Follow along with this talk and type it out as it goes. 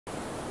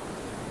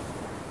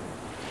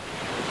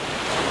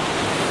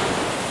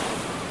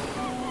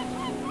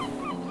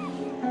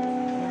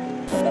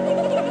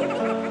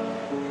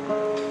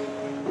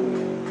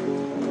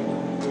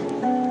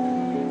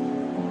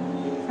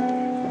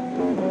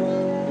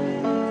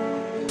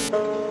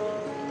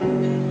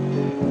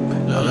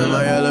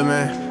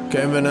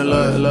Came in and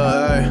look,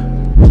 ay.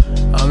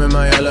 I'm in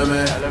my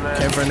element.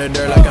 Came from the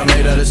dirt like I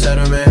made out of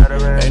sediment.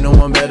 Ain't no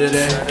one better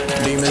than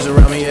demons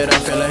around me, yet I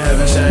feel like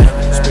heaven sent.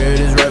 Spirit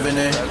is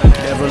revenant.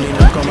 Definitely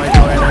knock on my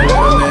door and I let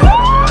him in.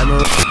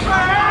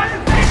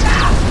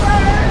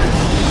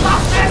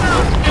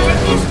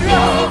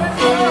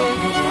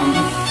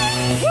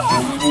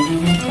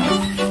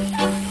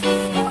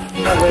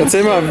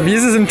 Erzähl mal, wie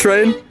ist es im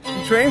Train?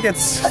 Im Train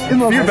geht's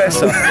immer viel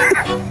besser.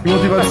 Die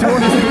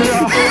Motivation ist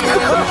höher.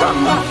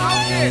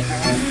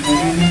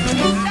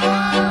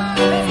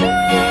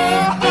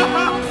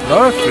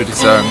 Läuft, würde ich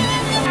sagen.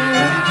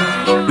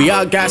 We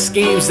all got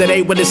schemes that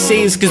ain't what it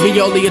seems, cause we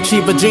only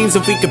achieve our dreams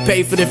if we can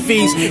pay for the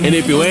fees. And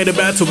if you ain't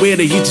about to win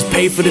it, you just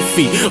pay for the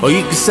fee. Or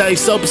you can sell your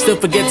soul but still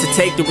forget to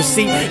take the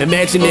receipt.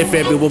 Imagine if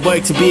everyone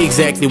worked to be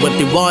exactly what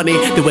they wanted.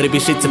 There wouldn't be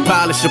shit to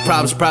polish, the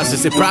problems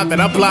process and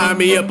profit. I'm flying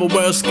me up a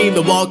world scheme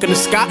to walk in the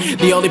sky.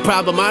 The only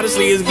problem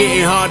honestly is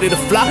getting harder to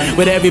fly.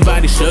 With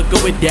everybody shook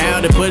it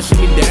down and pushing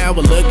me down.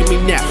 Well look at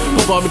me now,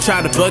 performing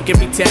trying to book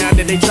every town.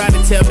 And they try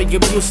to tell me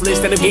you're useless,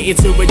 that I'm getting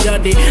too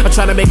redundant. I'm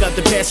trying to make up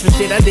the past for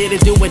shit I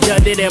didn't do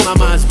redundant. And my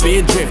mind's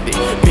been drifting,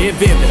 been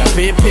vivid, I've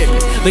been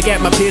pivoting. Look at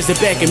my peers that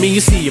back at me,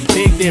 you see a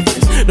big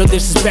difference. No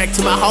disrespect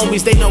to my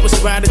homies, they know it's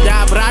ride or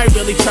die, but I ain't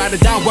really trying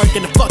to die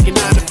working a fucking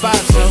 9 to 5.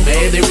 So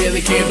man, they really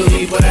can't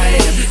believe what I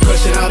am.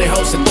 Crushing all their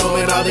hopes and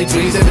throwing all their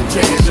dreams in the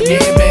trash. I'm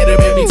getting better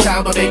every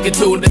time I make a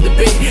tune to the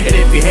beat. And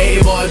if you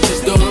hate, boy, I'm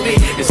just doing me.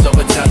 And so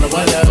I tell them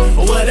what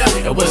up,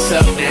 and what's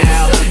up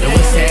now, and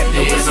what's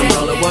happening. I'm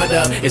rolling one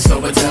up, and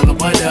so I tell them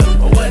what up,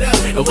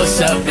 and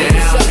what's up now,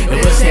 and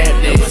what's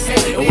happening,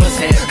 and what's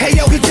happening. Hey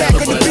yo, get back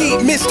on the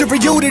beat, Mr.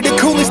 Yuta, the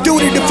coolest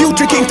dude of the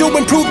future. Came through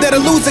and proved that a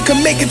loser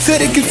can make it to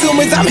the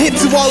consumers. I'm hip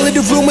to all of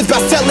the rumors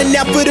about selling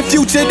out for the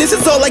future. This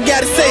is all I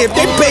gotta say. If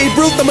they pay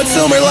Ruth, I'm a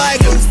tumor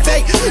like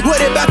say. What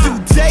about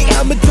today?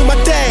 I'ma do my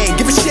thing.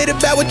 Give a shit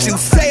about what you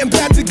say. I'm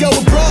about to go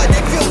abroad.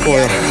 They feel me. Oh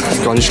ja,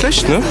 ist gar nicht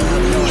schlecht, ne?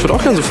 Ich würde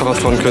auch gerne so Fahrrad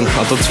fahren können.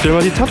 Aber sonst fehlen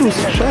mal die Tattoos.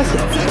 Scheiße.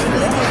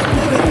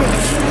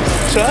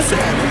 Scheiße.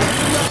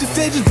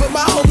 Decisions, but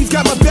my homies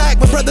got my back.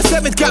 My brother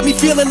Seventh got me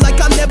feeling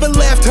like I never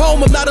left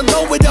home. I'm not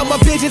alone with all my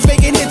visions,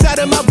 making hits out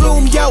of my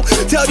room, yo.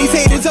 Tell these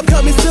haters I'm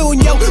coming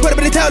soon, yo. Run up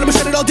in the town, I'ma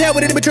shut it all down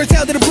with an immature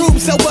sound to the room.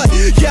 So what,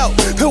 yo,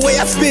 the way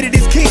I spit it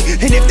is key.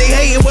 And if they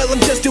hating, well, I'm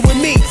just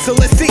doing me. So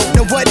let's see,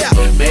 now what up?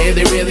 Man,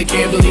 they really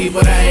can't believe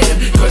what I am.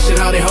 Crushing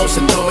all their hopes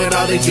and throwing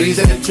all their dreams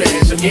in the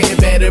trash. I'm getting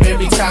better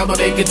every time I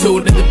make a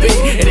tune to the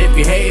beat. And if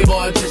you hate,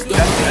 boy, I'm just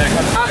doing me.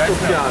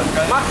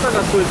 Macht man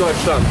das so in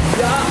Deutschland?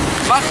 Ja.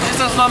 Was ist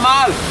das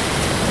normal?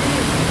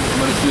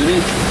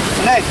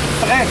 Frech.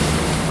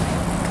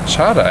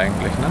 Schade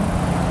eigentlich, ne?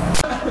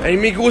 Ey,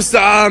 me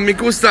gusta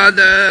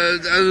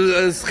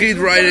street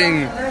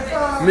riding.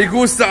 Me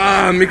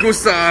gusta.